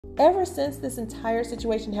Ever since this entire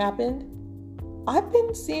situation happened, I've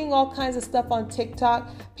been seeing all kinds of stuff on TikTok,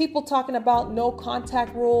 people talking about no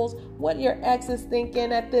contact rules, what your ex is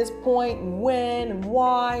thinking at this point and when and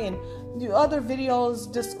why, and the other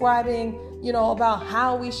videos describing, about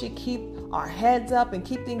how we should keep our heads up and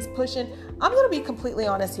keep things pushing. I'm going to be completely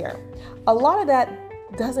honest here. A lot of that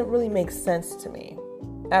doesn't really make sense to me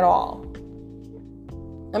at all.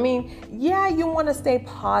 I mean, yeah, you want to stay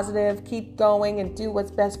positive, keep going and do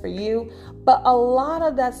what's best for you, but a lot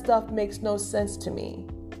of that stuff makes no sense to me.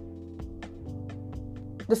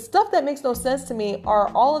 The stuff that makes no sense to me are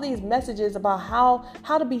all of these messages about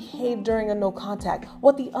how to behave during a no contact,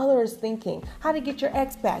 what the other is thinking, how to get your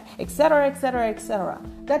ex back, etc., etc., etc.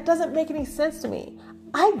 That doesn't make any sense to me.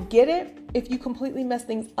 I get it if you completely mess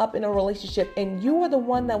things up in a relationship and you were the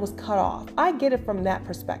one that was cut off. I get it from that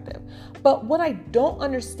perspective. But what I don't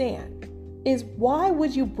understand is, why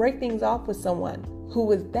would you break things off with someone who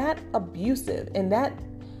was that abusive and that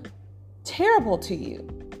terrible to you,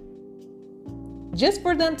 just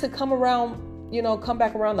for them to come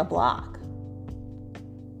back around the block?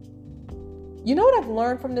 You know what I've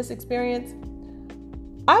learned from this experience?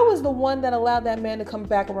 I was the one that allowed that man to come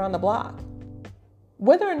back around the block.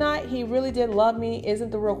 Whether or not he really did love me isn't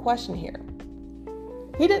the real question here.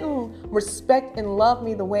 He didn't respect and love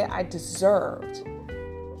me the way I deserved.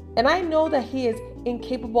 And I know that he is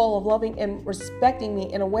incapable of loving and respecting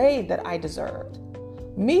me in a way that I deserved.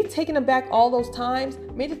 Me taking him back all those times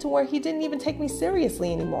made it to where he didn't even take me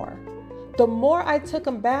seriously anymore. The more I took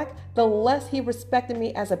him back, the less he respected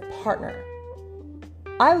me as a partner.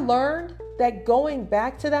 I learned that going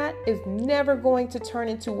back to that is never going to turn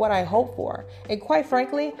into what I hope for. And quite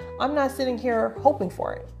frankly, I'm not sitting here hoping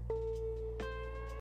for it.